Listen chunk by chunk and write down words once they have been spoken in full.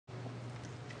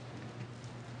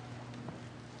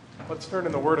Let's turn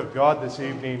in the Word of God this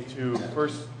evening to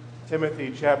 1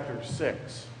 Timothy chapter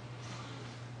 6.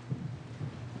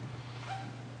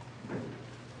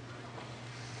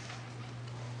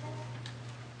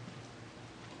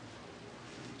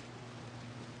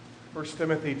 First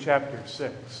Timothy chapter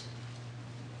 6.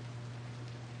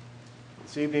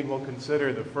 This evening we'll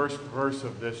consider the first verse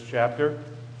of this chapter.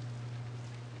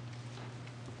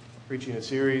 Preaching a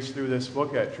series through this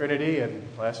book at Trinity, and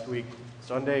last week,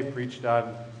 Sunday, preached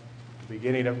on the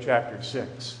beginning of chapter 6.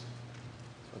 So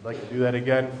I'd like to do that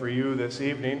again for you this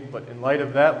evening, but in light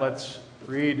of that, let's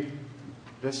read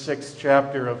this 6th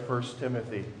chapter of 1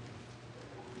 Timothy.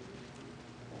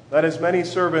 Let as many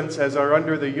servants as are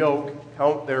under the yoke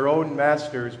count their own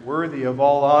masters worthy of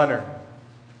all honor,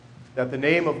 that the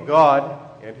name of God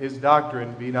and his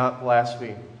doctrine be not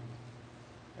blasphemed.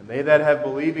 And they that have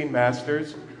believing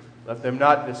masters, let them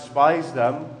not despise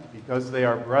them because they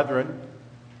are brethren,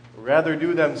 but rather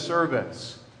do them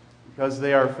service, because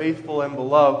they are faithful and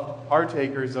beloved,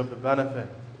 partakers of the benefit.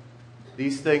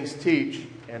 These things teach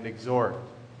and exhort.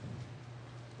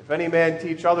 If any man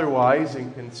teach otherwise,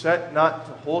 and consent not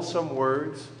to wholesome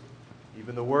words,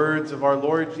 even the words of our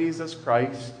Lord Jesus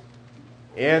Christ,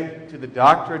 and to the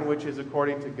doctrine which is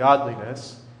according to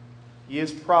godliness, he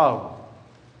is proud,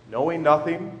 knowing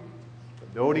nothing,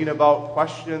 but doting about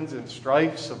questions and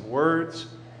strifes of words,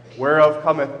 whereof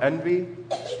cometh envy,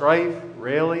 strife,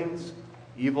 railings,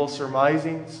 evil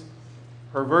surmisings,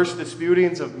 perverse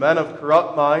disputings of men of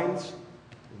corrupt minds,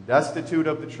 and destitute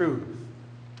of the truth,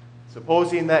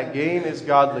 supposing that gain is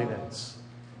godliness.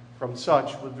 From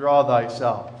such withdraw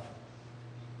thyself.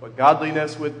 But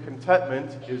godliness with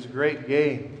contentment is great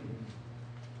gain.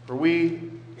 For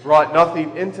we brought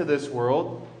nothing into this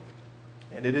world,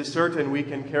 and it is certain we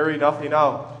can carry nothing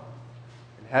out.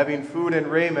 And having food and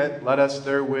raiment, let us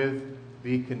therewith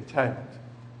be content.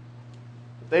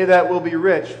 But they that will be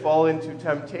rich fall into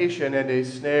temptation and a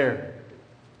snare,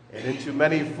 and into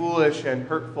many foolish and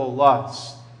hurtful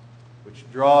lusts, which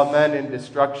draw men in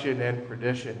destruction and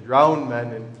perdition, drown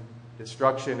men in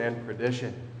destruction and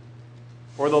perdition.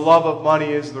 For the love of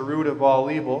money is the root of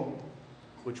all evil,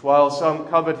 which while some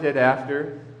coveted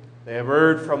after, they have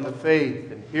erred from the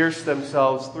faith, and pierced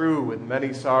themselves through with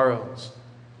many sorrows.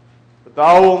 But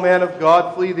thou, O man of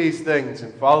God, flee these things,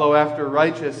 and follow after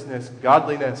righteousness,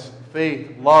 godliness,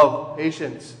 faith, love,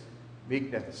 patience,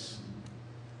 meekness.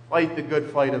 Fight the good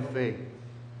fight of faith.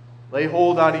 Lay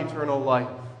hold on eternal life,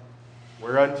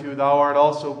 whereunto thou art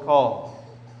also called,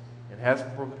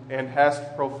 and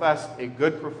hast professed a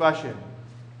good profession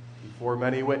before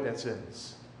many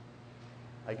witnesses.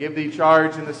 I give thee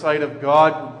charge in the sight of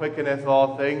God, who quickeneth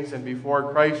all things, and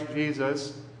before Christ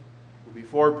Jesus, who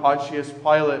before Pontius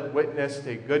Pilate witnessed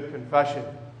a good confession,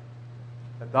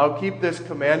 that thou keep this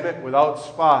commandment without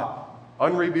spot,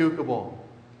 unrebukable,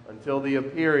 until the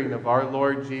appearing of our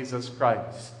Lord Jesus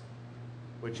Christ,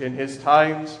 which in his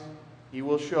times he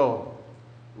will show,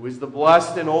 who is the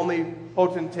blessed and only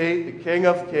potentate, the King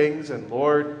of kings and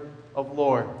Lord of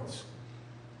lords,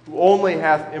 who only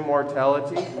hath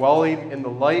immortality, dwelling in the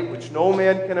light which no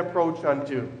man can approach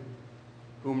unto,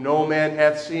 whom no man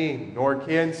hath seen, nor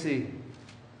can see,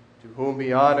 to whom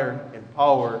be honor and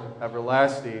power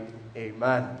everlasting.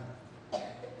 Amen.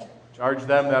 Charge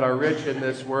them that are rich in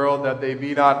this world, that they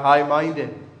be not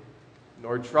high-minded,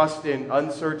 nor trust in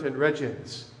uncertain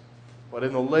riches, but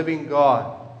in the living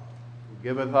God, who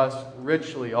giveth us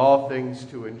richly all things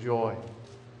to enjoy.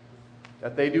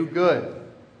 That they do good,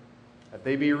 that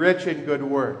they be rich in good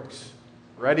works,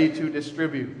 ready to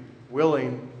distribute,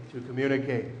 willing to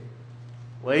communicate,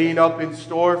 laying up in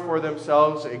store for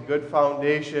themselves a good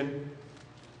foundation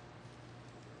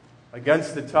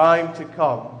against the time to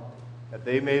come, that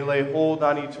they may lay hold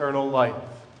on eternal life.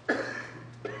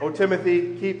 O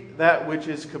Timothy, keep that which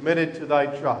is committed to thy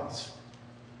trust,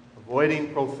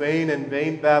 avoiding profane and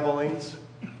vain babblings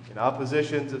and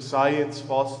oppositions of science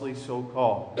falsely so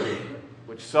called,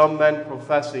 which some men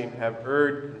professing have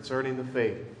erred concerning the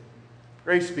faith.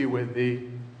 Grace be with thee.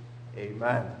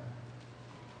 Amen.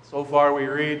 So far we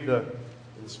read the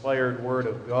inspired Word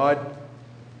of God.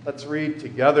 Let's read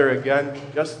together again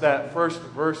just that first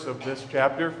verse of this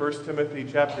chapter, 1 Timothy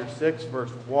chapter 6, verse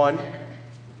 1.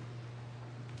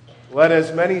 Let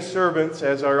as many servants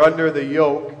as are under the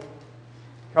yoke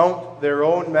count their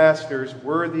own masters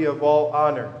worthy of all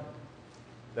honor,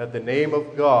 that the name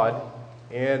of God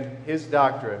and his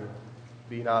doctrine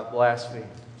be not blasphemed.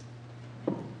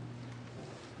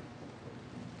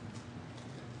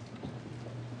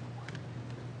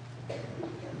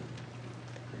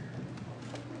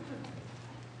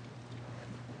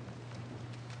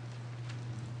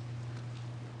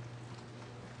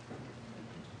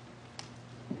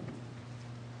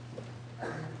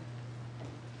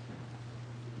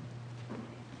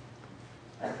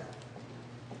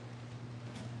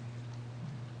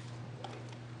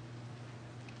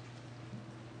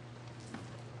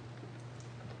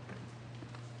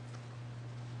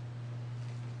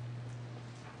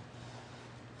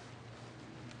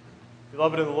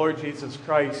 Beloved in the Lord Jesus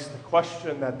Christ, the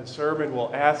question that the sermon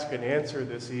will ask and answer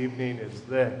this evening is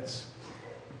this: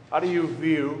 how do you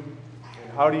view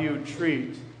and how do you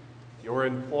treat your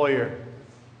employer?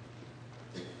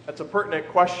 That's a pertinent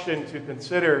question to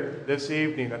consider this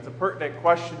evening. That's a pertinent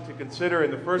question to consider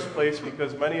in the first place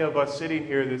because many of us sitting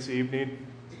here this evening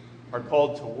are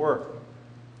called to work.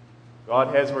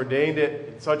 God has ordained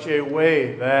it in such a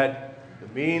way that the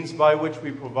means by which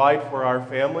we provide for our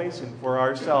families and for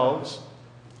ourselves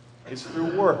is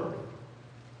through work.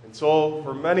 And so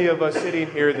for many of us sitting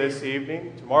here this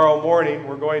evening, tomorrow morning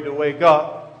we're going to wake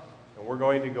up and we're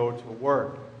going to go to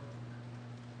work.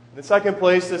 In the second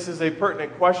place, this is a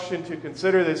pertinent question to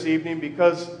consider this evening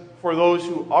because for those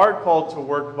who are called to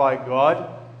work by God,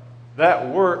 that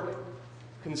work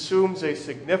consumes a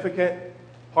significant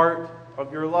part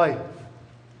of your life.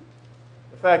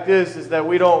 The fact is that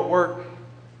we don't work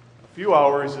a few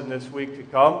hours in this week to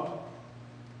come,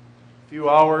 a few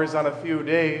hours on a few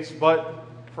days, but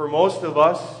for most of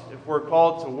us, if we're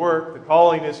called to work, the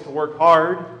calling is to work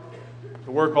hard,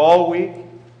 to work all week,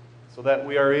 so that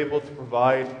we are able to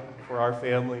provide for our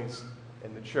families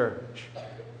and the church.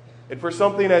 And for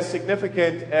something as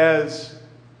significant as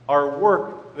our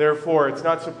work, therefore, it's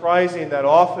not surprising that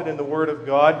often in the Word of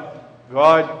God,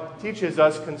 God teaches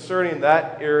us concerning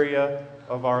that area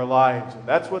of our lives. And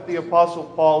that's what the Apostle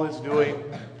Paul is doing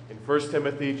in 1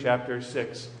 Timothy chapter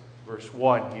 6, verse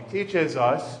 1. He teaches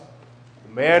us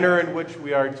the manner in which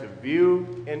we are to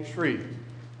view and treat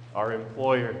our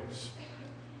employers.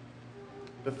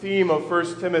 The theme of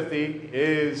 1 Timothy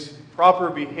is proper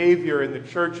behavior in the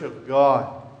church of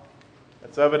God.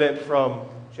 That's evident from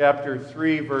chapter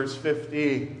 3, verse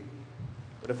 15.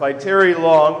 But if I tarry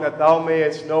long, that thou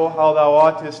mayest know how thou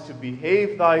oughtest to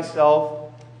behave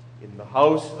thyself in the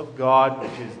house of God,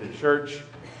 which is the church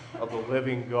of the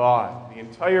living God. The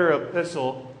entire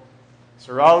epistle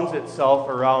surrounds itself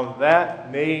around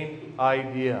that main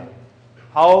idea: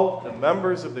 how the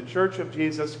members of the Church of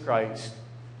Jesus Christ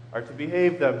are to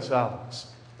behave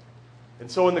themselves. And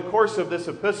so in the course of this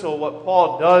epistle, what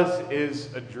Paul does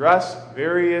is address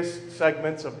various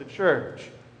segments of the church.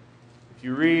 If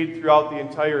you read throughout the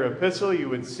entire epistle, you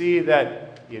would see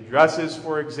that he addresses,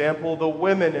 for example, the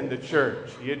women in the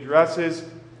church. He addresses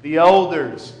the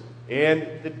elders and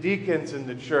the deacons in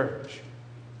the church.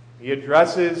 He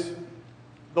addresses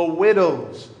the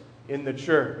widows in the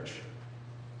church.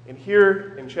 And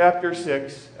here in chapter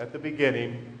 6, at the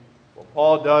beginning, what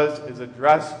Paul does is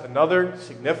address another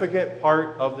significant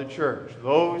part of the church,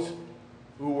 those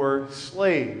who were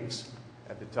slaves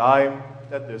at the time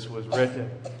that this was written.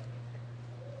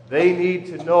 They need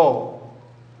to know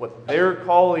what their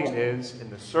calling is in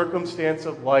the circumstance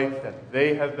of life that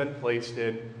they have been placed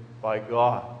in by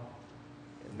God.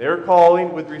 And their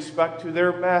calling with respect to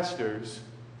their masters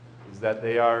is that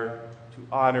they are to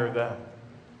honor them.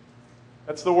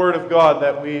 That's the Word of God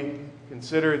that we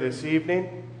consider this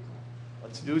evening.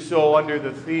 Let's do so under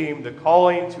the theme, the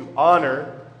calling to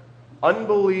honor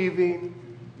unbelieving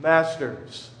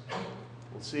masters.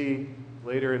 We'll see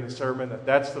later in the sermon that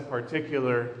that's the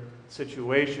particular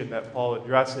situation that Paul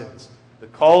addresses. The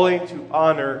calling to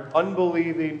honor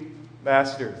unbelieving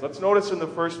masters. Let's notice in the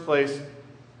first place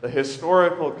the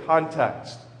historical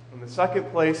context. In the second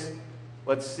place,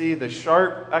 let's see the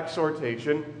sharp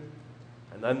exhortation.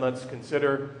 And then let's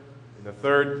consider in the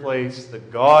third place the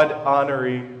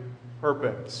God-honoring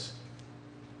purpose.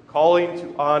 The calling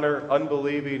to honor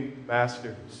unbelieving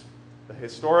masters. The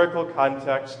historical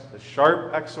context, the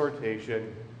sharp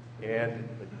exhortation, and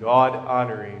the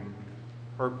God-honoring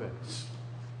purpose.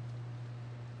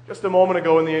 Just a moment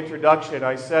ago in the introduction,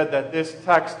 I said that this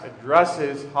text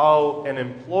addresses how an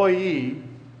employee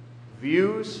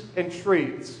views and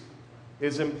treats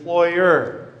his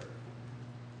employer.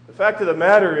 The fact of the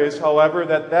matter is, however,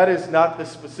 that that is not the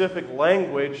specific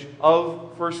language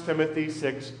of 1 Timothy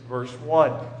 6, verse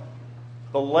 1.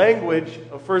 The language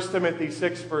of 1 Timothy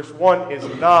 6, verse 1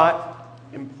 is not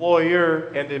employer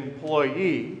and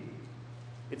employee.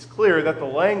 It's clear that the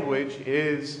language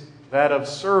is that of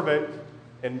servant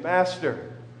and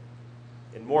master.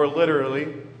 And more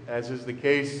literally, as is the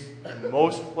case in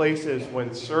most places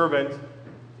when servant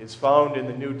is found in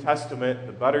the New Testament,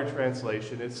 the better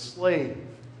translation is slave.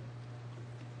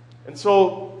 And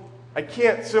so I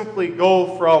can't simply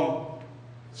go from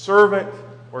servant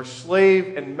or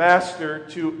slave and master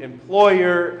to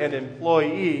employer and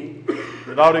employee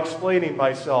without explaining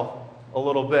myself a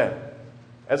little bit.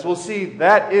 As we'll see,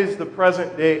 that is the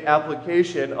present-day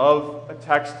application of a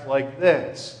text like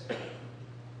this.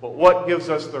 But what gives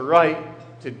us the right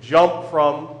to jump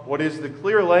from what is the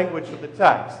clear language of the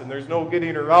text? And there's no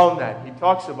getting around that. He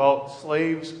talks about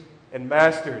slaves and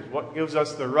masters? What gives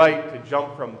us the right to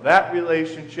jump from that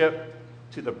relationship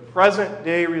to the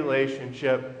present-day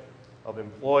relationship of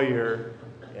employer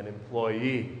and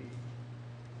employee?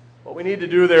 What we need to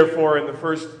do, therefore, in the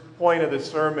first point of this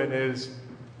sermon is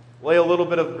lay a little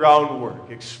bit of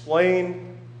groundwork,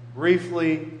 explain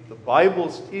briefly the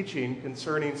Bible's teaching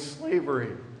concerning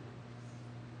slavery,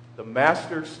 the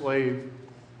master-slave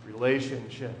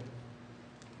relationship.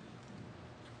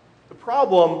 The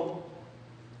problem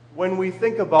when we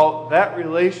think about that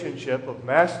relationship of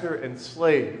master and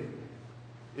slave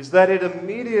is that it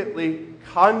immediately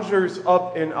conjures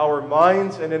up in our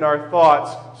minds and in our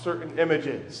thoughts certain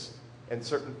images and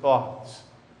certain thoughts.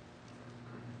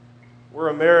 We're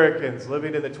Americans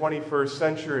living in the 21st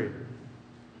century.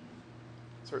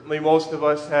 Certainly most of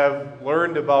us have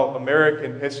learned about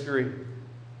American history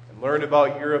and learned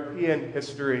about European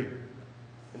history.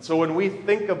 And so when we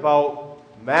think about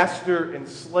master and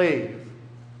slave,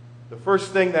 the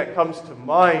first thing that comes to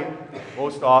mind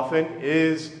most often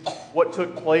is what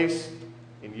took place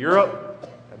in Europe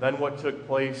and then what took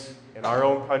place in our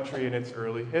own country in its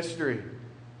early history.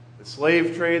 The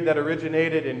slave trade that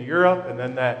originated in Europe and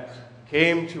then that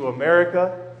came to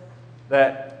America,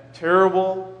 that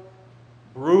terrible,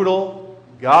 brutal,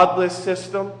 godless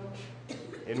system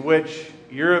in which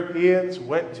Europeans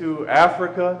went to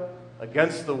Africa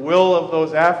against the will of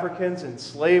those Africans,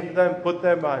 enslaved them, put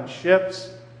them on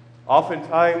ships,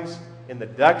 oftentimes in the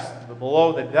decks,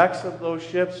 below the decks of those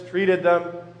ships, treated them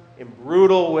in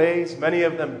brutal ways, many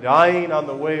of them dying on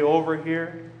the way over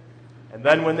here. And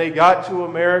then when they got to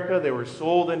America, they were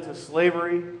sold into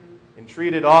slavery and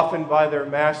treated often by their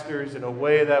masters in a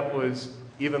way that was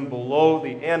even below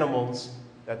the animals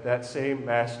that that same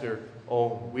master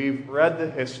owned. We've read the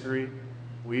history.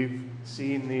 We've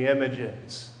seen the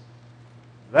images.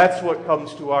 That's what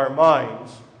comes to our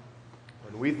minds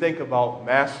when we think about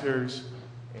masters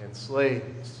and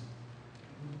slaves.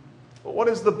 But what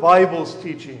is the Bible's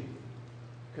teaching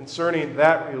concerning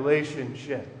that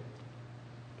relationship?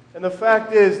 And the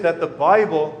fact is that the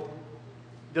Bible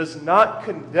does not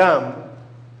condemn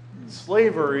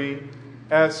slavery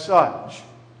as such,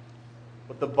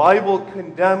 but the Bible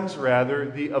condemns, rather,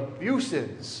 the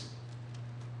abuses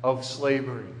of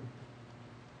slavery.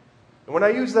 And when I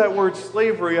use that word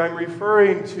slavery, I'm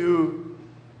referring to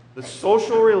the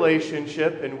social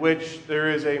relationship in which there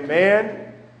is a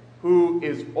man who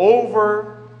is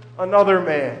over another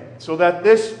man, so that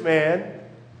this man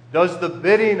does the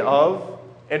bidding of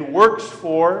and works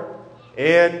for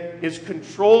and is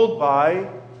controlled by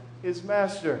his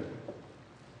master.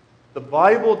 The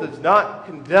Bible does not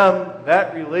condemn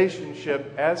that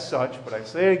relationship as such, but I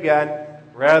say again,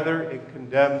 rather it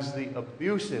condemns the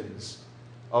abuses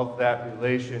of that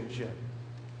relationship.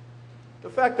 The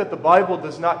fact that the Bible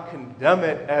does not condemn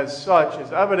it as such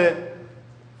is evident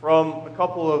from a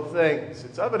couple of things.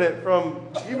 It's evident from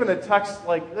even a text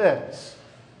like this,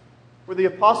 where the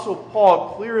Apostle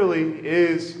Paul clearly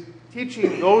is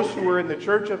teaching those who were in the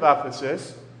church of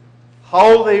Ephesus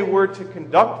how they were to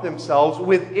conduct themselves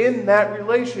within that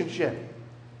relationship.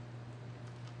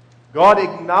 God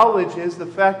acknowledges the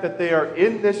fact that they are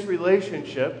in this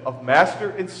relationship of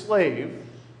master and slave,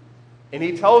 and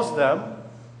he tells them,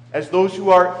 as those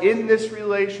who are in this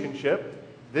relationship,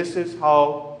 this is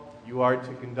how you are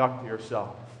to conduct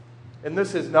yourself. And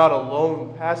this is not a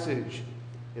lone passage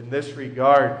in this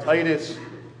regard. Titus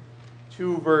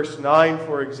 2 verse 9,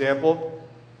 for example,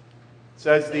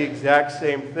 says the exact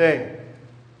same thing.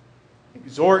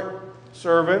 Exhort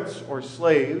servants or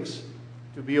slaves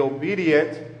to be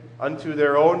obedient unto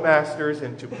their own masters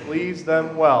and to please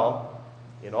them well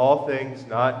in all things,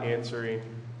 not answering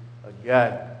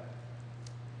again.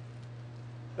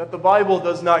 That the Bible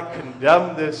does not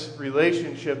condemn this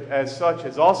relationship as such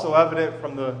is also evident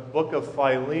from the book of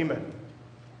Philemon.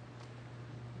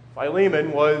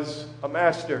 Philemon was a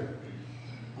master.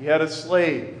 He had a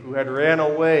slave who had ran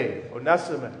away,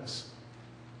 Onesimus.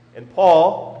 And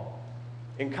Paul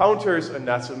encounters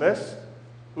Onesimus,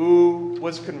 who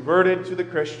was converted to the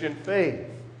Christian faith.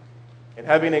 And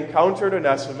having encountered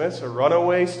Onesimus, a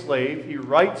runaway slave, he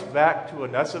writes back to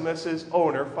Onesimus'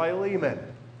 owner, Philemon.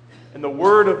 And the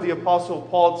word of the Apostle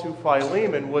Paul to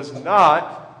Philemon was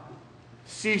not,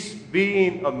 cease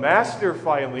being a master,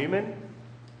 Philemon,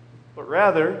 but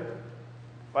rather,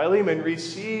 Philemon,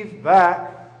 receive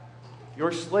back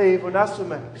your slave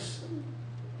Onesimus.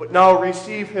 But now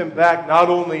receive him back not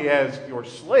only as your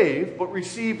slave, but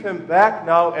receive him back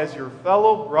now as your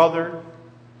fellow brother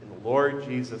in the Lord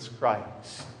Jesus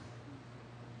Christ.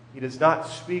 He does not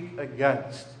speak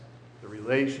against the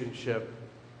relationship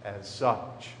as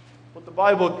such. But the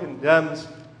Bible condemns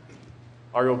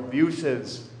are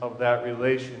abuses of that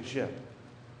relationship.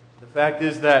 The fact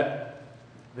is that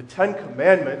the Ten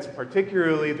Commandments,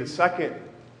 particularly the second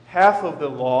half of the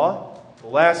law, the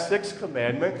last 6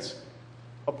 commandments,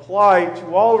 apply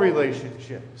to all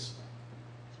relationships.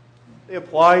 They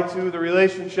apply to the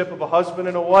relationship of a husband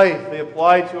and a wife. They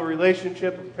apply to a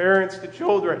relationship of parents to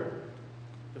children,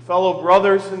 to fellow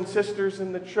brothers and sisters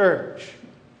in the church.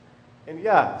 And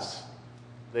yes,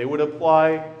 they would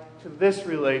apply to this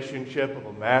relationship of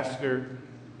a master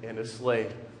and a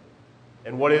slave.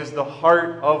 And what is the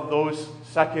heart of those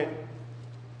second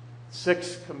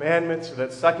 6 commandments, or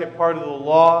that second part of the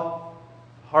law?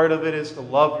 The heart of it is to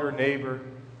love your neighbor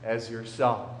as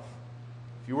yourself.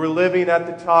 If you were living at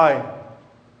the time,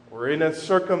 or in a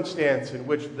circumstance in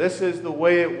which this is the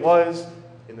way it was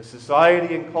in the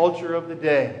society and culture of the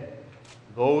day,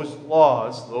 those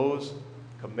laws, those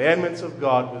commandments of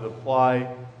God would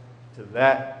apply to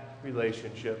that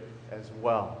relationship as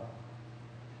well.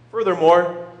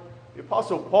 Furthermore, the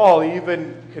Apostle Paul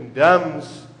even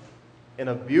condemns an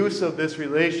abuse of this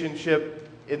relationship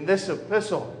in this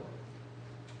epistle.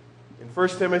 In 1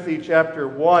 Timothy chapter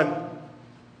 1,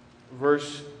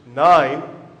 verse 9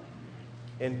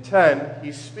 and 10,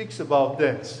 he speaks about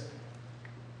this.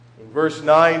 In verse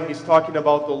 9, he's talking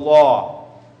about the law.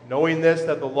 Knowing this,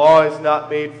 that the law is not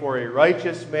made for a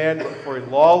righteous man, but for a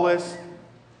lawless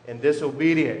and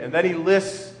disobedient. And then he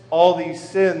lists all these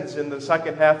sins in the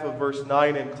second half of verse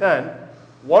 9 and 10,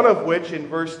 one of which in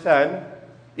verse 10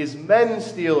 is men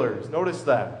stealers. Notice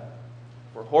that.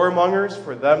 For whoremongers,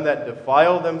 for them that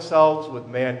defile themselves with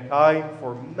mankind,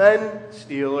 for men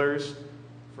stealers,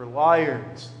 for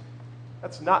liars.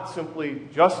 That's not simply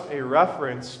just a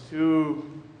reference to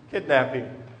kidnapping.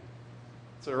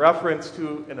 It's a reference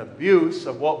to an abuse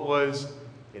of what was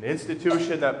an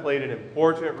institution that played an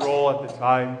important role at the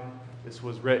time this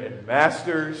was written.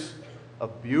 Masters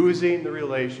abusing the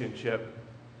relationship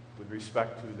with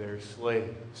respect to their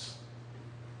slaves.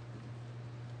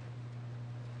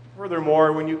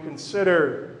 Furthermore, when you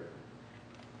consider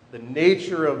the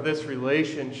nature of this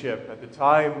relationship at the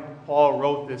time Paul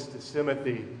wrote this to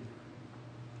Timothy,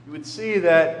 you would see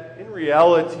that in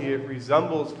reality it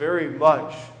resembles very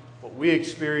much what we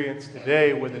experience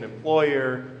today with an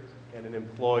employer and an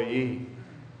employee.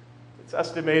 It's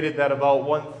estimated that about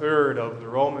 1/3 of the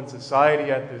Roman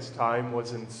society at this time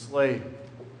was enslaved.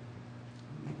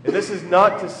 And this is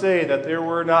not to say that there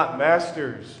were not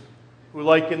masters who,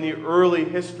 like in the early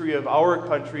history of our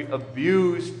country,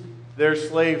 abused their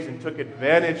slaves and took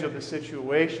advantage of the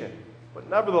situation. But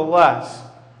nevertheless,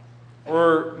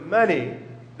 for many,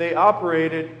 they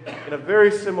operated in a very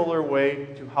similar way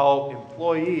to how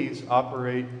employees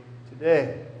operate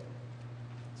today.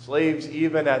 Slaves,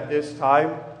 even at this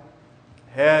time,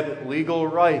 had legal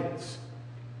rights.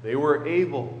 They were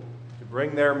able to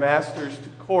bring their masters to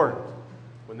court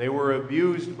when they were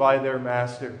abused by their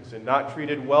masters and not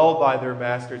treated well by their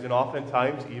masters, and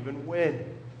oftentimes even win.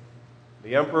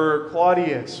 The Emperor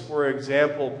Claudius, for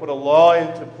example, put a law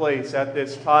into place at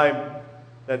this time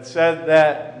that said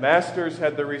that masters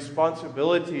had the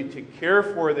responsibility to care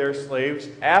for their slaves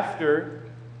after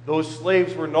those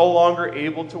slaves were no longer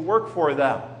able to work for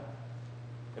them.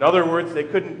 In other words, they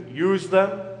couldn't use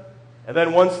them, and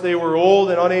then once they were old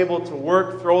and unable to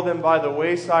work, throw them by the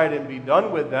wayside and be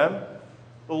done with them.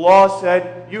 The law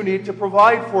said you need to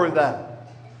provide for them,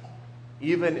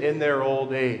 even in their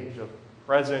old age, a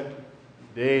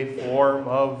present-day form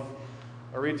of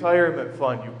a retirement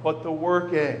fund. You put the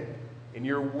work in, and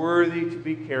you're worthy to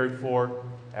be cared for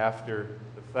after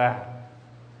the fact.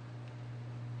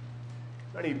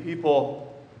 Many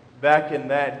people back in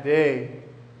that day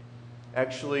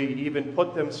actually even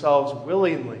put themselves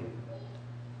willingly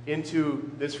into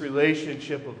this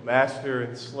relationship of master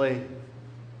and slave.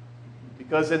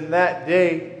 Because in that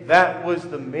day, that was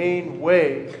the main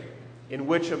way in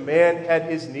which a man had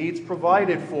his needs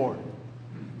provided for.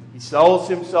 He sells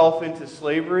himself into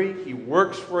slavery, he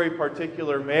works for a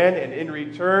particular man, and in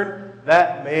return,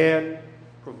 that man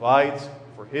provides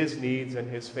for his needs and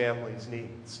his family's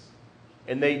needs.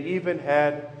 And they even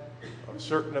had a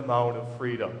certain amount of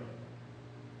freedom.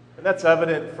 And that's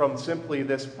evident from simply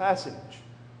this passage.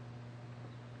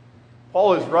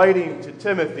 Paul is writing to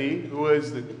Timothy, who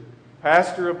is the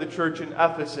pastor of the church in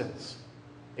Ephesus.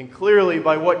 And clearly,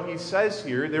 by what he says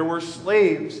here, there were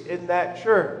slaves in that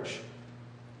church.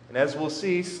 And as we'll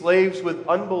see, slaves with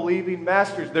unbelieving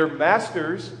masters. Their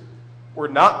masters were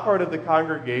not part of the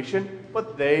congregation,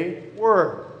 but they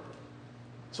were.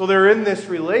 So they're in this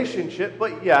relationship,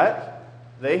 but yet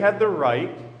they had the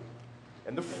right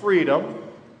and the freedom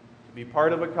to be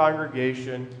part of a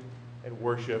congregation and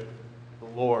worship the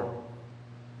Lord.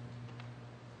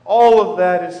 All of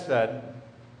that is said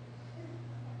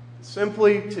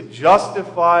simply to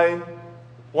justify the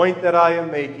point that I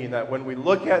am making, that when we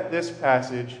look at this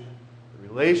passage, the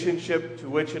relationship to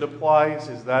which it applies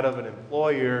is that of an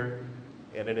employer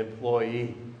and an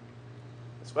employee.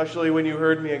 Especially when you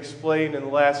heard me explain in the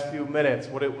last few minutes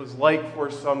what it was like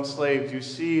for some slaves, you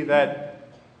see that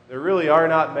there really are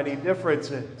not many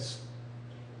differences.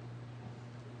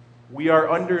 We are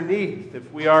underneath,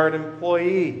 if we are an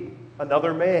employee,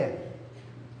 another man.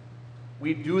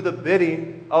 We do the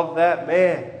bidding of that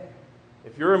man.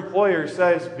 If your employer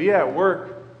says, be at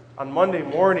work on Monday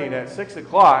morning at 6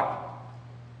 o'clock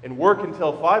and work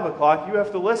until 5 o'clock, you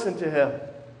have to listen to him.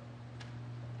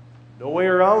 No way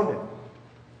around it.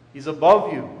 He's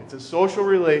above you. It's a social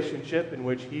relationship in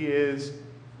which he is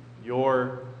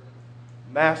your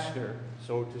master,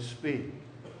 so to speak.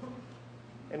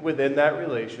 And within that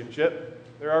relationship,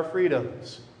 there are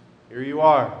freedoms. Here you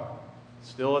are,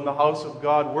 still in the house of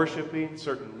God, worshiping,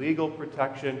 certain legal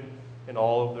protection, and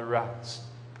all of the rest.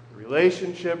 The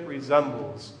relationship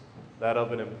resembles that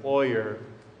of an employer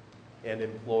and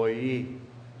employee.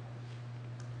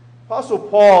 Apostle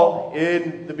Paul,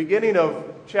 in the beginning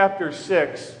of chapter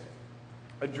 6,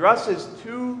 addresses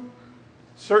two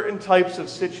certain types of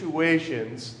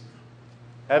situations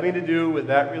having to do with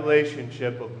that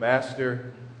relationship of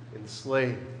master and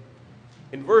slave.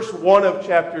 In verse 1 of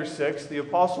chapter 6, the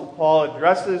Apostle Paul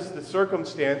addresses the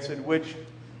circumstance in which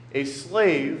a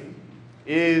slave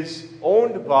is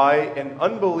owned by an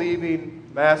unbelieving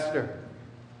master.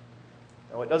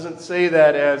 Now, it doesn't say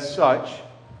that as such,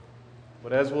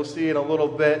 but as we'll see in a little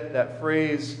bit, that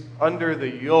phrase, under the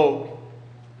yoke,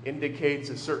 indicates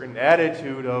a certain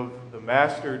attitude of the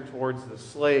master towards the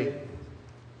slave.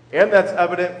 And that's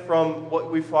evident from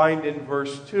what we find in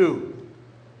verse 2.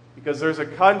 Because there's a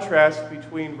contrast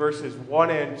between verses 1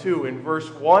 and 2. In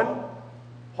verse 1,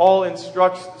 Paul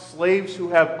instructs slaves who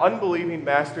have unbelieving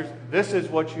masters, this is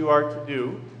what you are to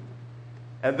do.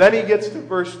 And then he gets to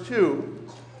verse 2,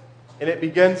 and it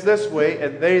begins this way,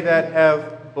 and they that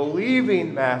have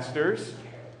believing masters,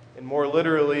 and more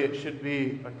literally it should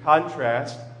be a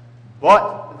contrast,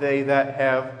 but they that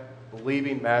have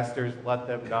believing masters, let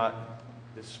them not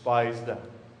despise them.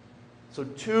 So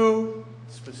two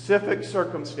specific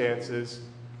circumstances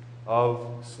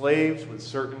of slaves with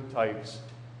certain types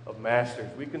of masters.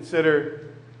 We consider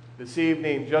this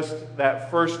evening just that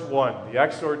first one, the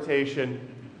exhortation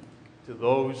to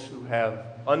those who have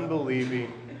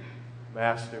unbelieving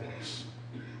masters.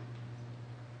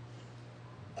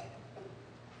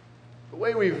 The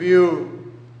way we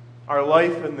view our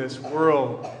life in this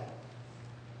world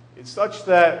is such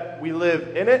that we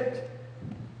live in it,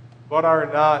 but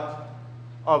are not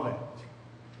of it.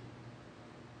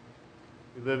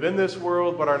 We live in this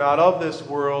world, but are not of this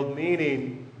world,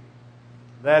 meaning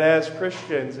that as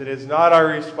Christians, it is not our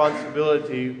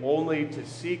responsibility only to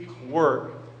seek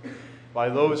work by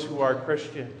those who are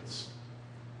Christians.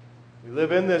 We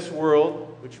live in this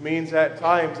world, which means at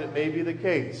times it may be the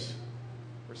case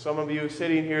for some of you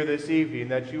sitting here this evening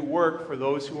that you work for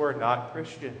those who are not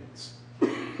Christians.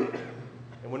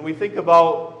 And when we think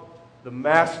about the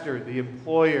master, the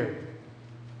employer,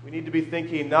 we need to be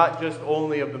thinking not just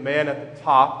only of the man at the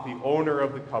top, the owner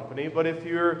of the company, but if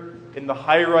you're in the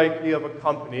hierarchy of a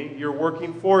company, you're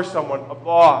working for someone, a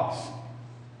boss.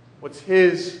 What's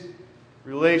his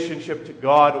relationship to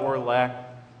God or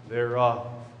lack thereof?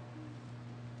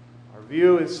 Our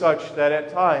view is such that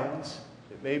at times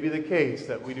it may be the case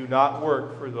that we do not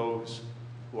work for those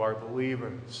who are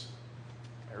believers.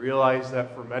 I realize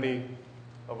that for many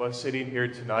of us sitting here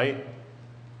tonight,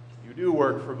 you do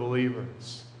work for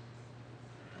believers.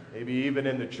 Maybe even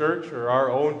in the church or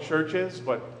our own churches,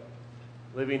 but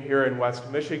living here in West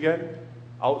Michigan,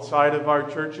 outside of our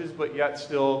churches, but yet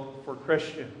still for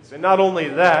Christians. And not only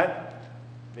that,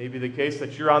 maybe the case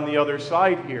that you're on the other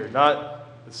side here,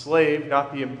 not the slave,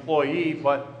 not the employee,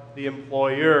 but the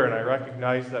employer. And I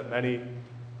recognize that many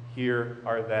here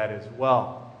are that as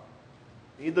well.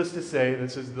 Needless to say,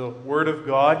 this is the Word of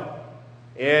God,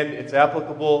 and it's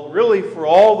applicable really for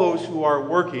all those who are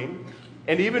working,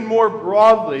 and even more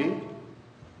broadly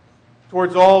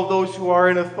towards all those who are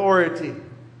in authority.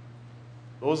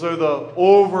 Those are the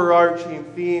overarching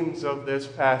themes of this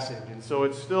passage, and so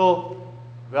it's still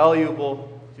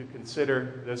valuable to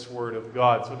consider this Word of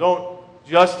God. So don't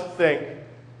just think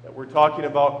that we're talking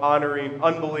about honoring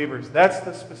unbelievers. That's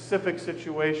the specific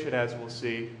situation, as we'll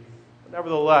see. But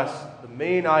nevertheless, the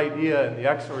main idea and the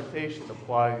exhortation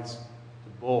applies to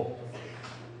both.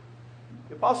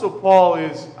 The Apostle Paul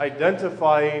is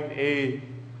identifying a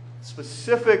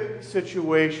specific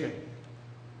situation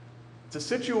It's a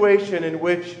situation in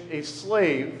which a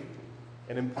slave,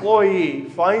 an employee,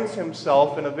 finds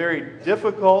himself in a very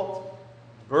difficult,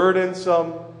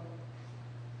 burdensome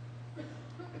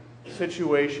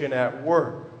situation at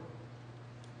work.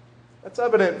 That's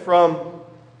evident from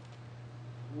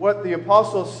what the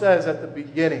apostle says at the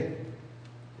beginning.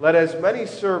 Let as many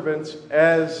servants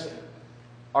as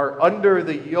are under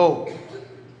the yoke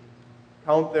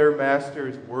count their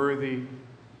masters worthy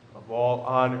of all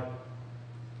honor.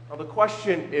 Now the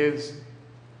question is,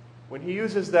 when he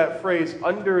uses that phrase,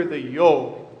 under the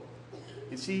yoke,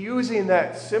 is he using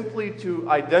that simply to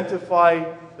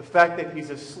identify the fact that he's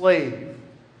a slave?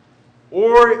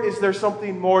 Or is there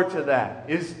something more to that?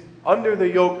 Is under the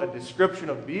yoke a description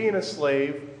of being a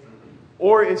slave?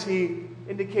 Or is he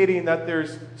indicating that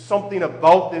there's something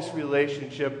about this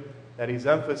relationship that he's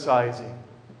emphasizing?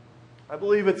 I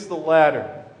believe it's the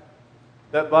latter.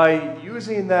 That by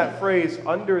using that phrase,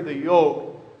 under the yoke,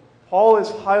 Paul is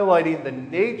highlighting the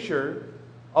nature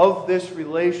of this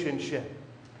relationship.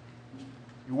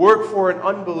 You work for an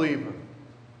unbeliever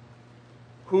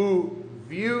who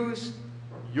views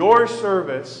your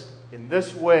service in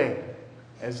this way,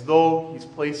 as though he's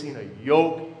placing a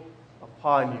yoke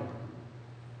upon you.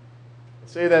 I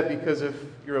say that because if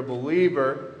you're a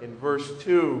believer, in verse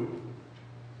 2,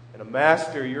 and a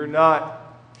master, you're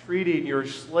not treating your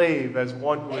slave as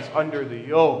one who is under the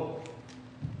yoke.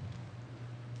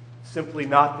 Simply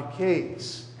not the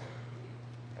case.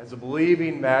 As a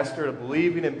believing master, a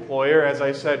believing employer, as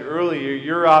I said earlier,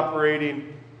 you're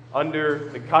operating under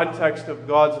the context of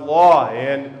God's law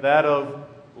and that of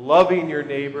loving your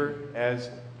neighbor as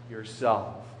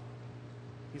yourself.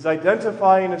 He's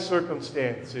identifying a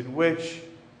circumstance in which,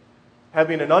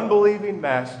 having an unbelieving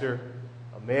master,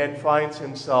 a man finds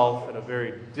himself in a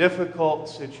very difficult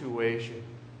situation.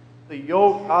 The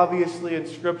yoke, obviously, in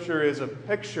Scripture is a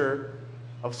picture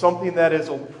of something that is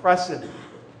oppressive.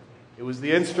 It was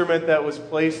the instrument that was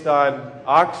placed on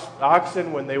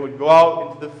oxen when they would go out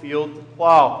into the field to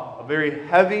plow. A very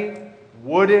heavy,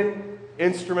 wooden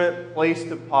instrument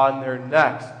placed upon their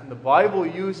necks. And the Bible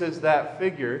uses that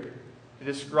figure to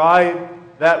describe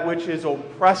that which is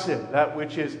oppressive, that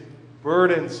which is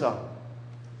burdensome.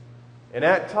 And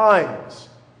at times,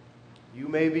 you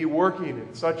may be working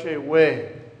in such a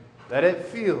way that it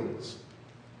feels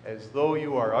as though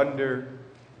you are under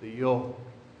the yoke,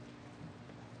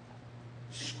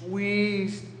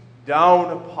 squeezed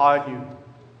down upon you,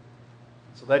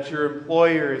 so that your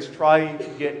employer is trying to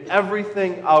get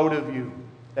everything out of you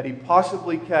that he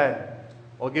possibly can,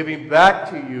 while giving back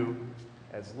to you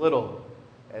as little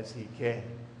as he can.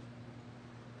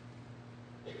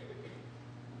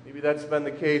 Maybe that's been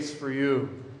the case for you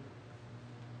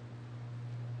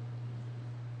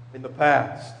in the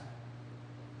past.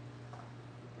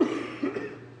 I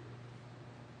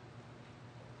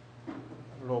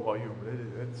don't know about you, but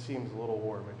it seems a little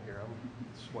warm in here. I'm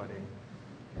sweating.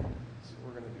 So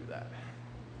we're going to do that.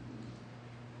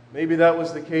 Maybe that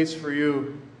was the case for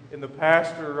you in the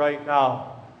past or right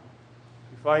now.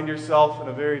 You find yourself in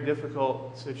a very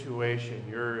difficult situation.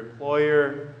 Your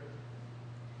employer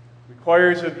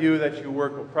requires of you that you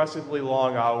work oppressively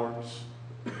long hours.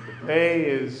 The pay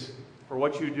is, for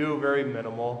what you do, very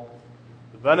minimal.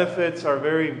 The benefits are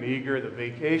very meager. The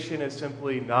vacation is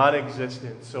simply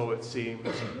non-existent, so it seems.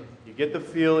 You get the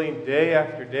feeling day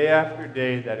after day after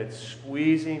day that it's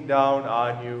squeezing down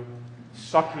on you,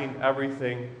 sucking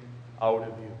everything out of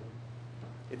you.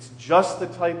 It's just the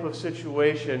type of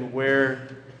situation where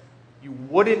you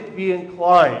wouldn't be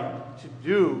inclined to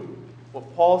do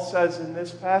what Paul says in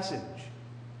this passage.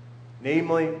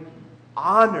 Namely,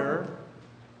 honor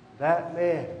that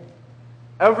man.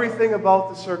 Everything about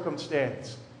the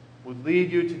circumstance would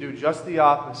lead you to do just the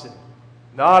opposite.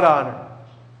 Not honor.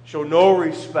 Show no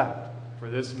respect for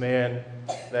this man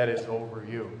that is over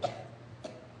you.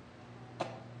 I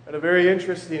had a very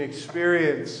interesting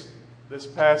experience this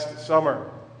past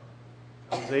summer.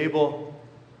 I was able,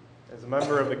 as a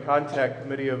member of the contact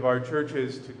committee of our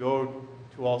churches, to go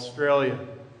to Australia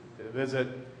to visit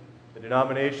the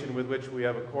denomination with which we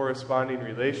have a corresponding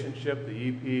relationship,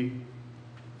 the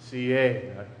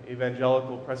EPCA,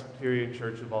 Evangelical Presbyterian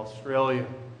Church of Australia.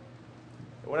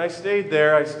 When I stayed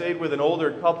there, I stayed with an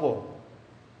older couple,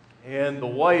 and the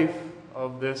wife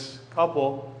of this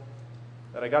couple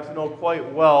that I got to know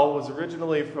quite well was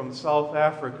originally from South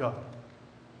Africa.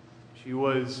 She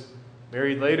was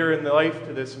married later in life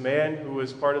to this man who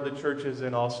was part of the churches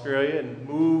in Australia and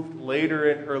moved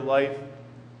later in her life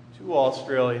to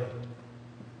Australia.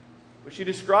 But she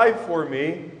described for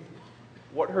me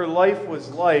what her life was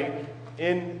like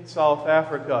in South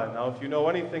Africa. Now, if you know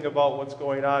anything about what's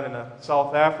going on in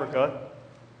South Africa,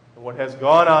 and what has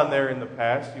gone on there in the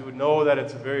past, you would know that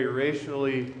it's a very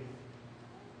racially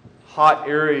hot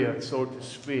area, so to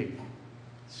speak.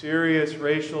 Serious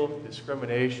racial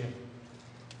discrimination.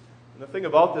 And the thing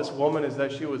about this woman is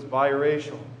that she was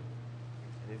biracial.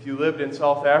 And if you lived in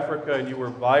South Africa and you were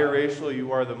biracial,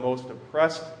 you are the most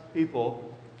oppressed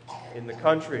people in the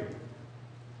country.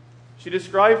 She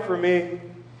described for me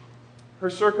her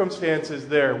circumstances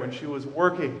there when she was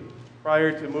working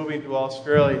prior to moving to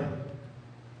Australia.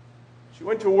 She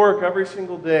went to work every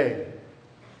single day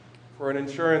for an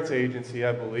insurance agency,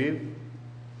 I believe.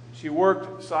 She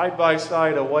worked side by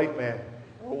side a white man,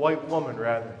 or a white woman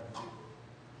rather.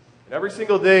 And every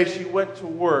single day she went to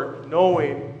work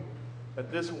knowing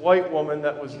that this white woman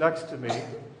that was next to me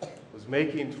was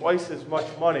making twice as much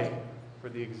money for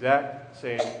the exact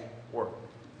same work.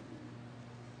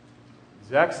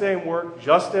 Exact same work,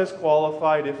 just as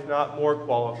qualified, if not more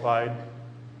qualified,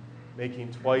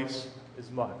 making twice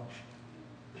as much.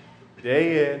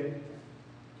 Day in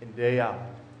and day out.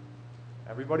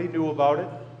 Everybody knew about it.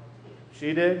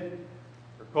 She did.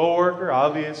 Her co-worker,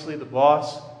 obviously the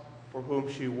boss for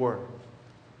whom she worked.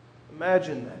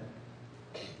 Imagine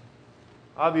that.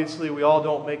 Obviously, we all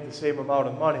don't make the same amount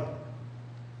of money.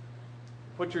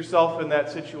 Put yourself in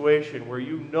that situation where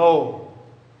you know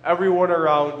everyone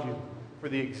around you for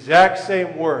the exact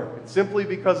same work, and simply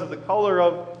because of the color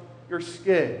of your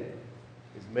skin,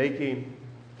 is making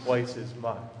twice as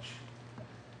much.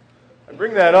 I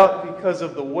bring that up because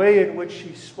of the way in which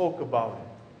she spoke about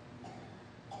it.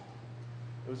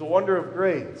 It was a wonder of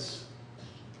grace,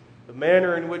 the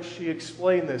manner in which she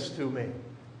explained this to me.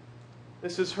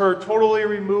 This is her totally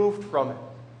removed from it,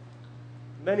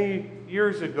 many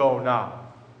years ago now.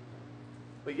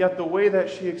 But yet the way that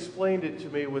she explained it to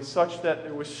me was such that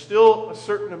there was still a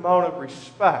certain amount of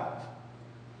respect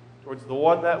towards the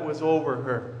one that was over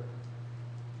her.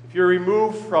 If you're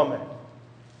removed from it,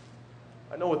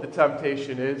 I know what the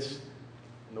temptation is,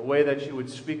 and the way that you would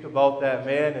speak about that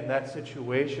man in that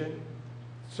situation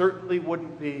certainly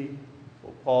wouldn't be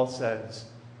what Paul says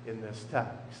in this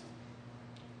text.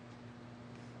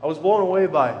 I was blown away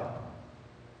by it.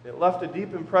 It left a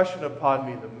deep impression upon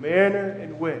me, the manner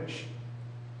in which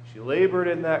she labored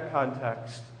in that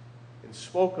context and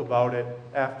spoke about it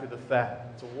after the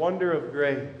fact. It's a wonder of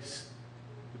grace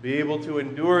to be able to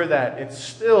endure that and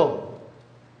still,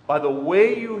 by the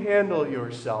way you handle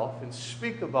yourself and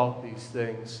speak about these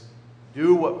things,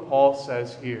 do what Paul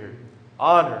says here.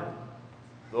 Honor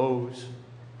those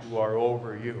who are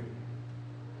over you.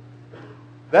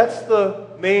 That's the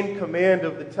main command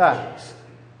of the text.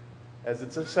 As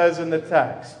it says in the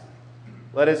text,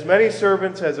 let as many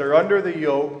servants as are under the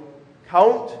yoke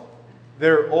count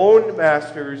their own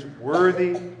masters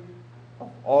worthy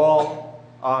of all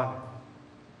honor.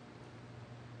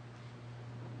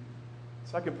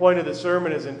 The second point of the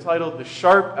sermon is entitled The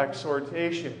Sharp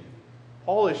Exhortation.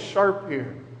 Paul is sharp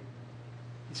here.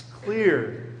 He's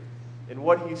clear in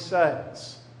what he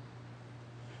says.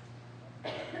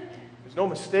 There's no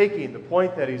mistaking the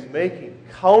point that he's making.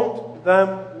 Count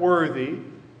them worthy.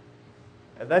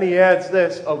 And then he adds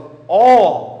this, of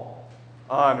all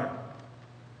honor.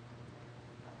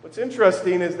 What's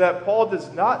interesting is that Paul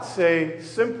does not say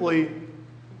simply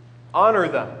honor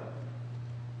them.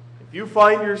 If you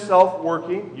find yourself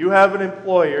working, you have an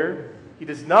employer, he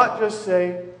does not just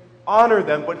say honor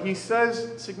them, but he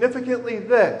says significantly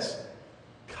this,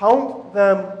 count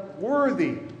them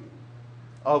worthy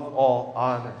of all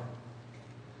honor.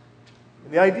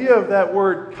 And the idea of that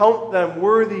word, count them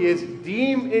worthy, is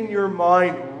deem in your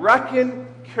mind, reckon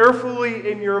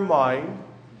carefully in your mind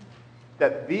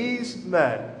that these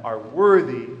men are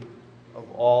worthy of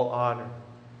all honor.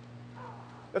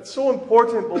 That's so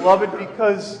important, beloved,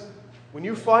 because when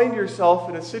you find yourself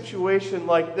in a situation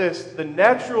like this, the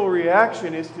natural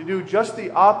reaction is to do just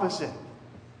the opposite.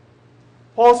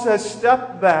 Paul says,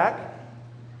 step back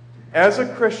as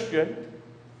a Christian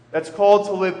that's called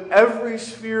to live every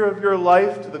sphere of your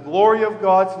life to the glory of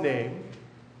God's name,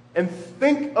 and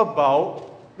think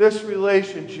about this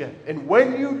relationship. And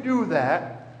when you do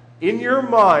that, in your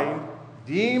mind,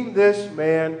 deem this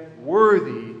man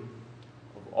worthy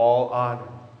of all honor.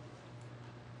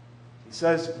 He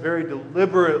says very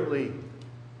deliberately,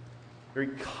 very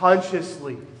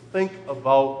consciously, think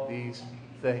about these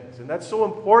things. And that's so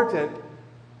important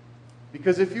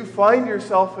because if you find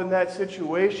yourself in that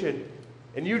situation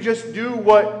and you just do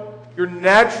what you're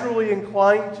naturally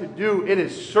inclined to do, it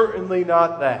is certainly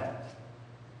not that.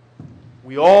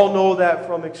 We all know that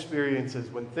from experiences.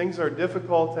 When things are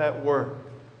difficult at work,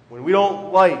 when we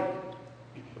don't like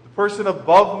what the person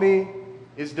above me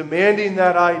is demanding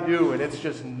that I do, and it's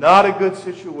just not a good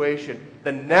situation,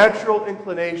 the natural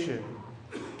inclination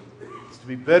is to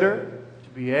be bitter, to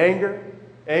be angry,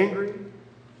 to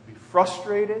be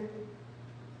frustrated,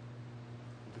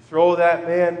 to throw that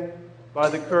man by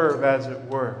the curb, as it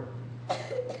were.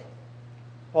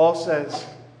 Paul says,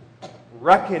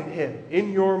 reckon him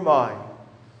in your mind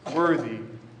worthy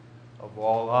of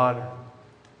all honor.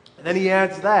 And then he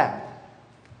adds that,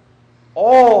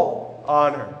 all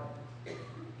honor.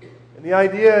 And the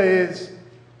idea is,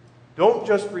 don't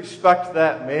just respect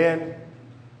that man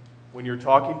when you're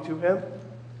talking to him,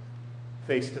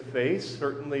 face to face,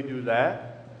 certainly do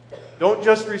that. Don't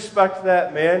just respect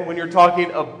that man when you're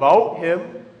talking about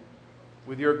him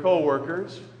with your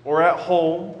coworkers, or at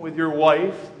home with your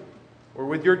wife, or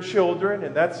with your children,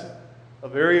 and that's a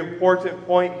very important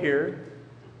point here.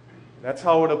 That's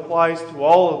how it applies to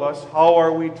all of us. How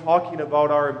are we talking about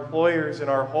our employers in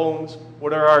our homes?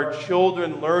 What are our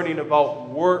children learning about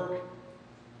work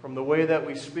from the way that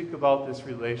we speak about this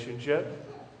relationship?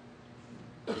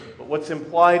 But what's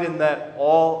implied in that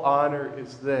all honor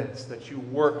is this, that you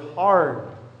work hard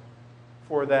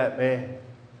for that man.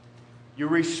 You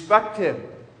respect him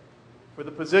for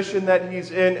the position that he's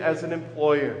in as an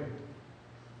employer. You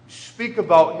speak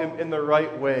about him in the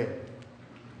right way.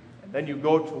 And then you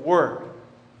go to work.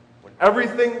 When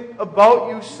everything about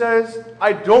you says,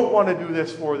 I don't want to do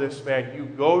this for this man, you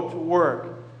go to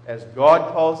work as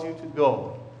God calls you to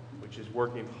go, which is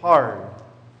working hard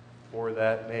for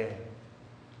that man.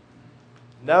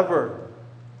 Never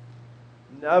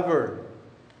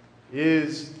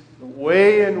is the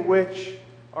way in which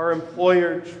our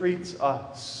employer treats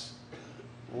us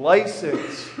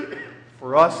license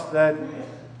for us then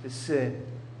to sin,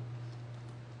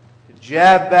 to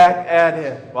jab back at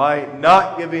him by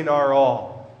not giving our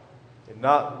all and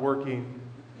not working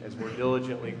as we're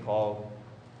diligently called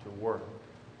to work.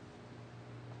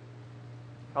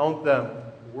 Count them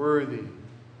worthy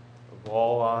of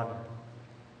all honor.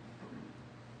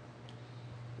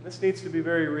 And this needs to be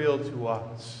very real to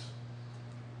us.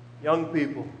 Young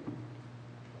people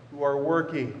who are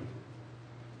working,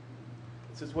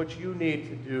 this is what you need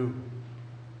to do.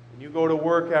 When you go to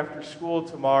work after school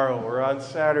tomorrow or on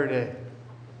Saturday,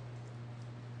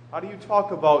 how do you talk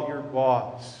about your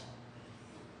boss?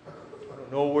 I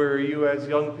don't know where you as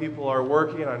young people are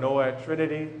working. I know at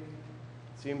Trinity,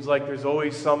 it seems like there's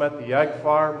always some at the egg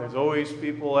farm. There's always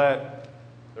people at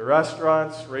the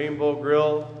restaurants, Rainbow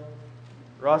Grill,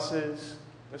 Russ's,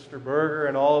 Mr. Burger,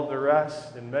 and all of the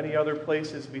rest, and many other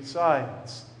places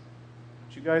besides.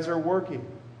 But you guys are working.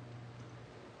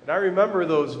 And I remember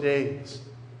those days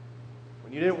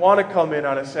when you didn't want to come in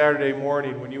on a Saturday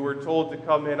morning, when you were told to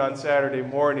come in on Saturday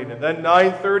morning, and then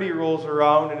 9:30 rolls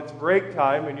around and it's break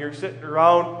time and you're sitting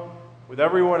around with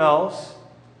everyone else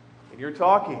and you're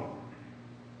talking.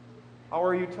 How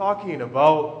are you talking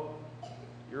about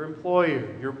your employer,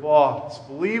 your boss,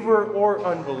 believer or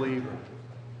unbeliever?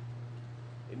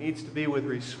 It needs to be with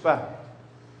respect,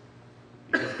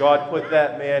 because God put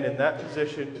that man in that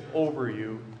position over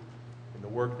you in the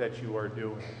work that you are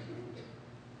doing.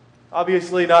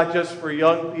 Obviously, not just for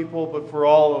young people, but for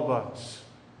all of us.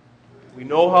 We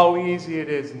know how easy it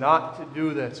is not to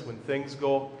do this when things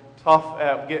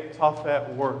get tough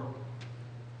at work.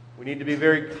 We need to be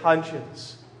very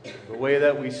conscious of the way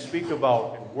that we speak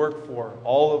about and work for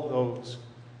all of those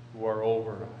who are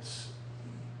over us.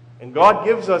 And God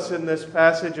gives us in this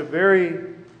passage a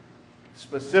very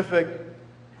specific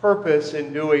purpose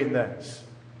in doing this.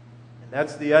 And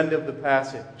that's the end of the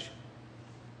passage.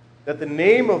 That the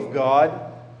name of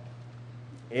God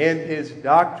and His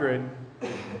doctrine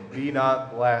be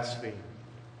not blasphemed.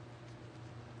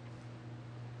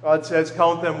 God says,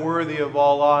 count them worthy of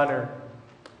all honor,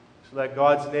 so that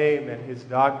God's name and His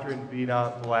doctrine be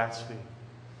not blasphemed.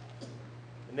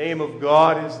 The name of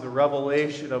God is the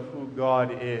revelation of who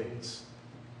God is.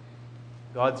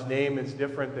 God's name is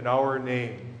different than our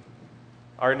name.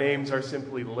 Our names are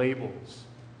simply labels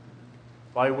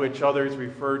by which others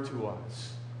refer to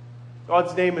us.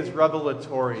 God's name is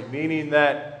revelatory, meaning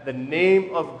that the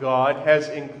name of God has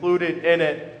included in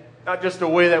it not just a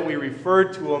way that we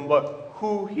refer to Him, but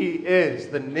who He is.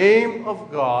 The name of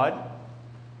God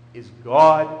is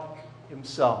God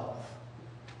Himself.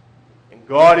 And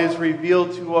God is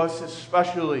revealed to us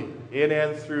especially in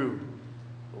and through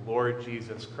the Lord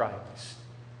Jesus Christ.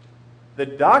 The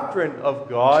doctrine of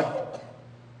God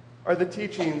are the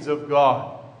teachings of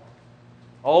God.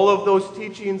 All of those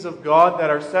teachings of God that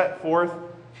are set forth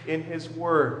in His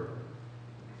Word.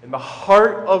 And the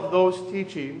heart of those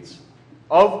teachings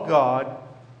of God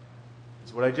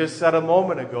is what I just said a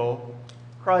moment ago,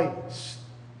 Christ.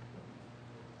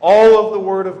 All of the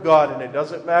Word of God, and it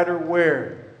doesn't matter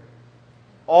where,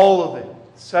 all of it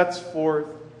sets forth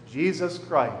Jesus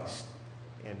Christ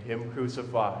and Him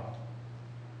crucified.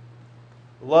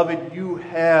 Beloved, you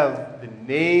have the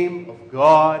name of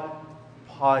God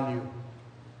upon you.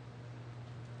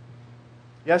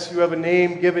 Yes, you have a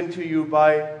name given to you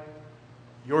by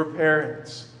your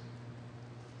parents.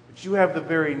 But you have the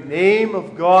very name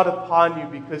of God upon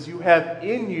you because you have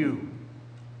in you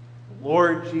the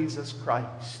Lord Jesus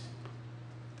Christ.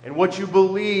 And what you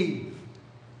believe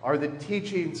are the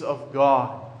teachings of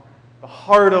God, the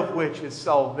heart of which is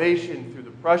salvation through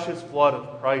the precious blood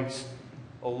of Christ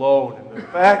alone. And the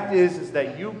fact is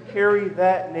that you carry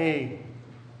that name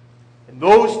and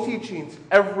those teachings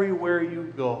everywhere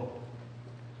you go.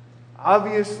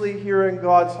 Obviously, here in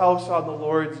God's house on the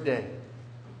Lord's Day,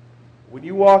 when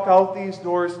you walk out these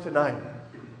doors tonight,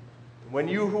 when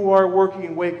you who are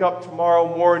working wake up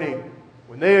tomorrow morning,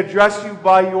 when they address you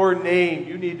by your name,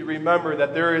 you need to remember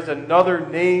that there is another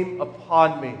name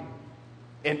upon me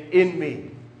and in me,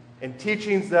 and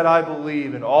teachings that I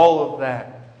believe, and all of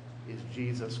that is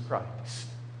Jesus Christ.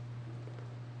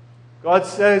 God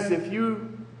says if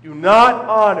you do not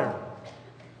honor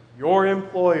your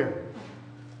employer,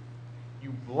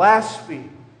 you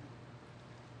blaspheme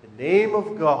the name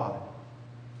of God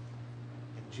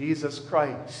and Jesus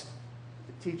Christ,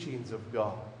 the teachings of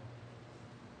God.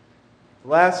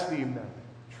 Blaspheme them,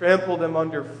 trample them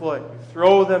underfoot, you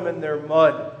throw them in their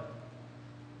mud.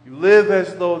 You live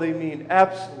as though they mean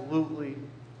absolutely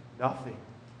nothing.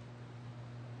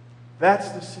 That's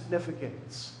the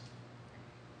significance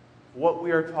of what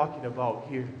we are talking about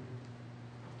here.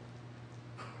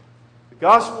 The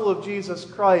gospel of Jesus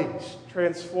Christ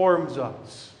transforms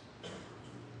us.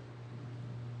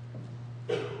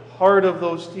 The heart of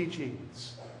those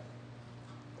teachings.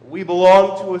 We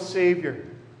belong to a Savior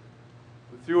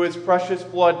who through His precious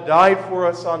blood died for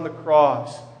us on the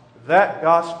cross. That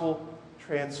gospel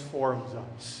transforms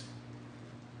us.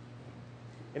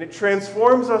 And it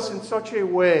transforms us in such a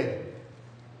way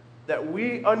that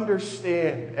we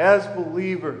understand as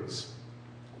believers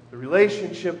the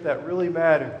relationship that really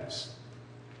matters.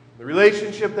 The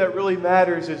relationship that really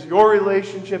matters is your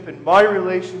relationship and my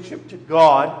relationship to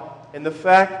God, and the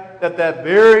fact that that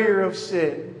barrier of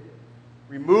sin,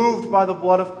 removed by the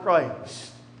blood of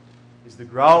Christ, is the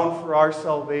ground for our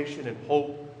salvation and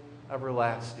hope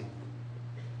everlasting.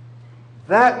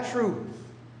 That truth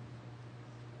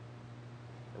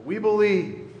that we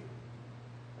believe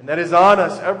and that is on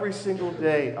us every single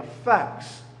day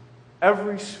affects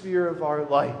every sphere of our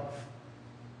life.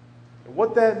 And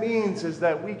what that means is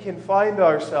that we can find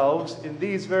ourselves in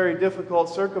these very difficult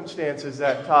circumstances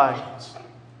at times,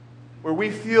 where we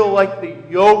feel like the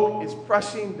yoke is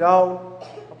pressing down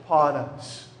upon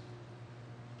us.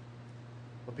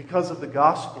 But because of the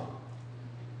gospel,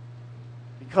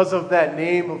 because of that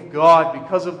name of God,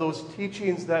 because of those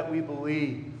teachings that we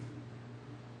believe,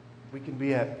 we can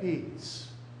be at peace.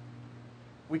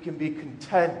 We can be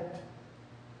content.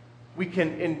 We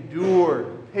can endure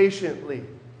patiently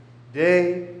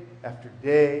day after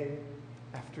day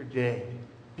after day,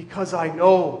 because I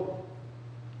know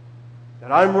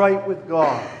that I'm right with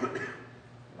God. And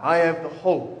I have the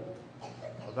hope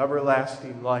of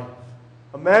everlasting life.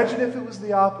 Imagine if it was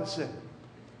the opposite.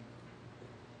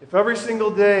 If every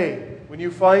single day when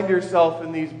you find yourself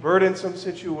in these burdensome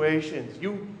situations,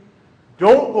 you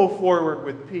don't go forward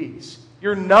with peace.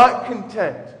 You're not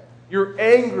content. You're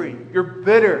angry. You're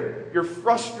bitter. You're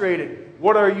frustrated.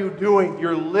 What are you doing?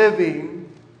 You're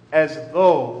living as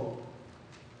though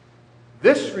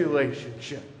this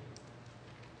relationship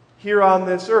here on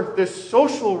this earth, this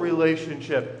social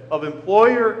relationship of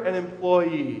employer and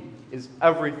employee, is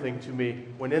everything to me,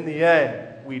 when in the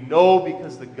end, we know,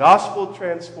 because the gospel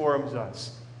transforms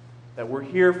us, that we're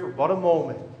here for but a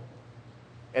moment.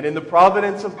 And in the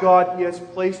providence of God, He has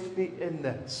placed me in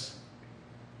this.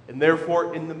 And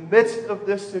therefore, in the midst of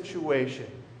this situation,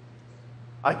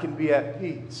 I can be at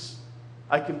peace.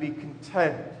 I can be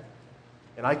content.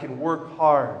 And I can work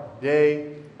hard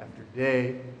day after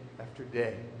day after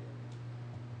day.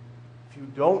 If you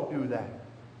don't do that,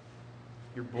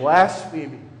 you're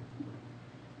blaspheming.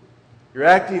 You're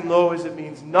acting low as it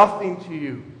means nothing to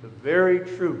you, the very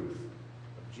truth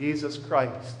of Jesus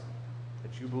Christ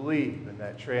that you believe and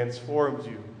that transforms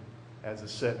you as a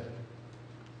sinner.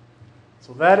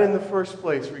 So that in the first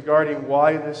place regarding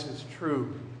why this is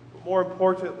true. But more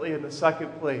importantly, in the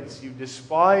second place, you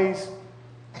despise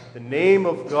the name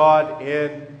of God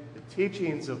and the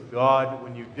teachings of God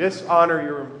when you dishonor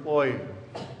your employer.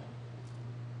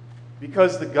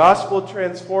 Because the gospel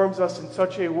transforms us in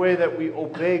such a way that we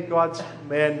obey God's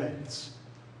commandments.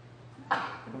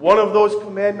 One of those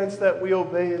commandments that we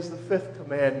obey is the fifth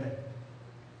commandment.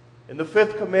 And the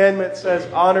fifth commandment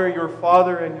says, honor your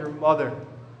father and your mother.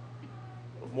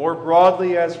 But more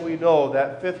broadly, as we know,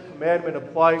 that fifth commandment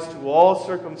applies to all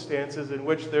circumstances in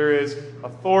which there is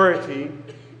authority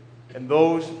and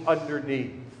those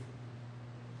underneath.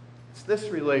 It's this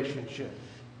relationship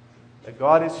that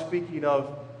God is speaking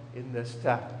of in this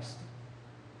text.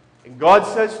 And God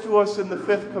says to us in the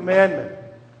fifth commandment,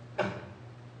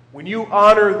 when you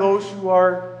honor those who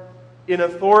are in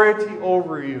authority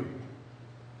over you,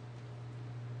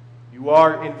 you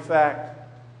are in fact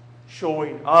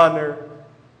showing honor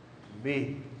to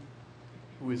me,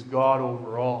 who is God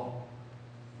over all.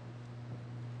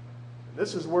 And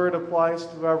this is where it applies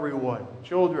to everyone.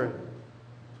 Children,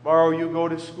 tomorrow you go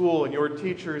to school and your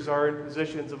teachers are in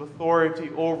positions of authority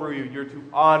over you. You're to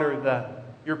honor them.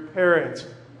 Your parents,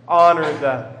 honor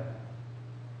them.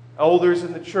 Elders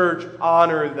in the church,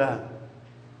 honor them.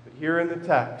 But here in the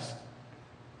text,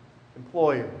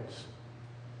 employers,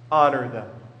 honor them.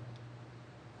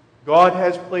 God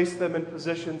has placed them in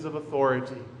positions of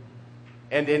authority.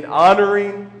 And in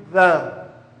honoring them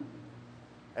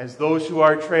as those who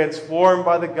are transformed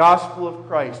by the gospel of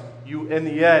Christ, you in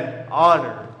the end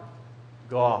honor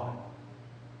God.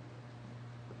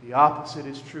 But the opposite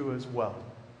is true as well.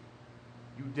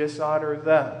 You dishonor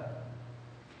them.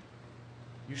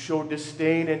 You show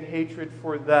disdain and hatred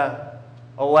for them,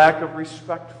 a lack of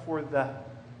respect for them.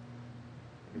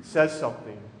 It says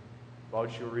something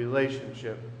about your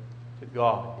relationship to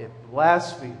God. It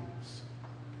blasphemes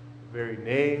the very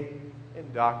name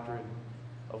and doctrine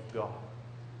of God.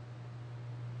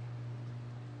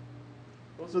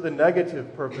 Those are the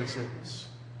negative purposes.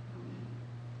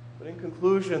 But in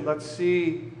conclusion, let's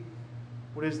see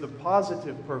what is the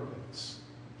positive purpose.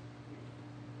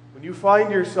 When you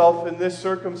find yourself in this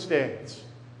circumstance,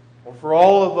 or for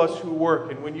all of us who work,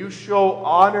 and when you show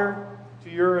honor to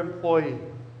your employer,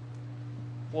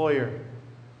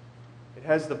 it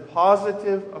has the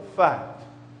positive effect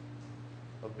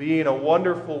of being a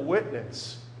wonderful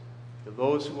witness to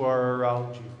those who are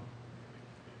around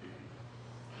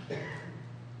you.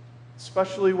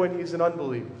 Especially when he's an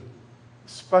unbeliever.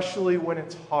 Especially when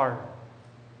it's hard.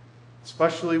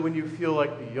 Especially when you feel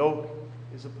like the yoke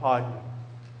is upon you.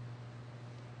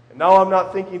 And now I'm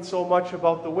not thinking so much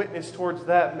about the witness towards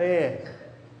that man,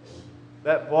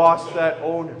 that boss, that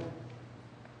owner. I'm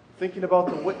thinking about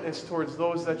the witness towards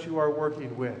those that you are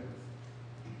working with.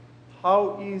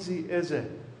 How easy is it,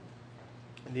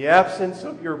 in the absence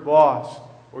of your boss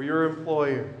or your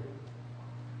employer,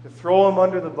 to throw him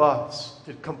under the bus,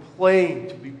 to complain,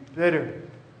 to be bitter?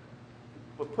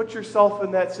 But put yourself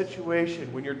in that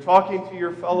situation when you're talking to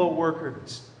your fellow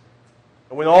workers.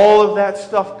 And when all of that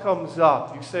stuff comes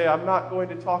up, you say, I'm not going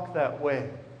to talk that way.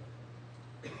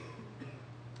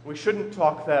 We shouldn't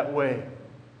talk that way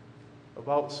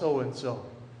about so-and-so.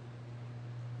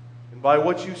 And by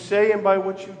what you say and by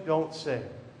what you don't say,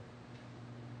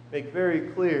 make very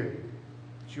clear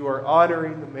that you are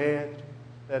honoring the man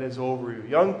that is over you.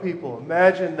 Young people,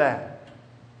 imagine that.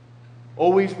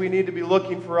 Always we need to be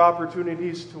looking for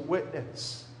opportunities to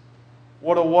witness.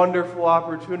 What a wonderful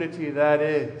opportunity that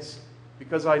is.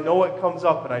 Because I know it comes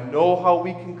up, and I know how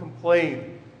we can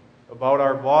complain about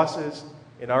our bosses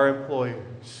and our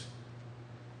employers.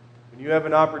 When you have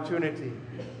an opportunity,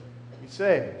 you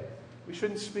say, we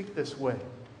shouldn't speak this way.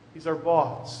 He's our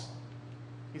boss.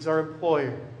 He's our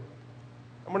employer.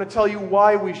 I'm going to tell you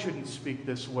why we shouldn't speak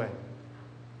this way.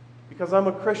 Because I'm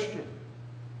a Christian,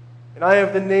 and I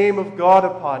have the name of God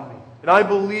upon me, and I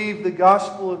believe the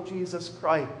gospel of Jesus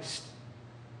Christ.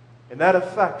 And that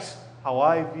affects how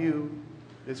I view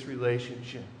this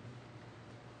relationship.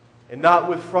 And not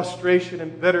with frustration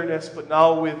and bitterness, but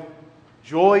now with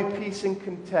joy, peace, and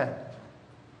content.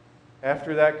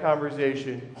 After that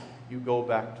conversation, you go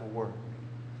back to work.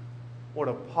 What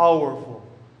a powerful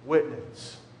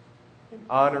witness in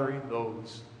honoring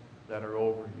those that are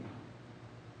over you.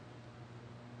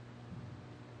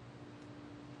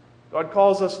 God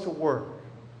calls us to work.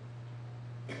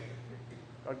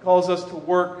 God calls us to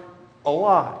work a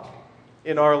lot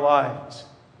in our lives.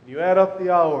 When you add up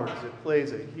the hours, it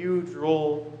plays a huge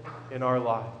role in our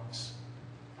lives.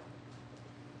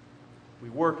 We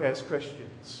work as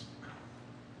Christians.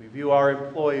 We view our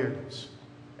employers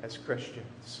as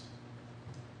Christians.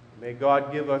 May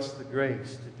God give us the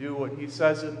grace to do what he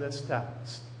says in this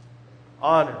text.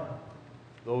 Honor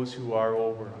those who are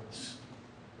over us.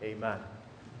 Amen.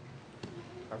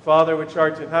 Our Father which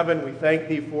art in heaven, we thank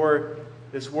thee for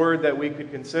this word that we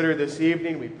could consider this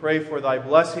evening. We pray for thy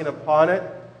blessing upon it.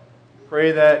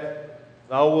 Pray that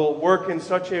Thou wilt work in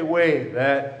such a way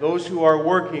that those who are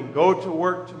working go to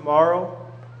work tomorrow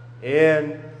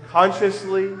and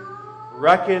consciously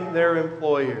reckon their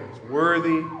employers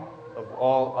worthy of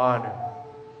all honor.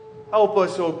 Help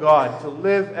us, O God, to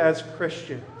live as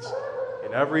Christians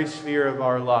in every sphere of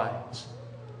our lives.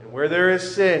 And where there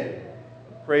is sin,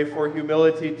 we pray for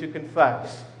humility to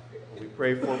confess. We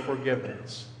pray for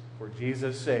forgiveness. For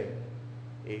Jesus' sake,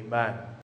 amen.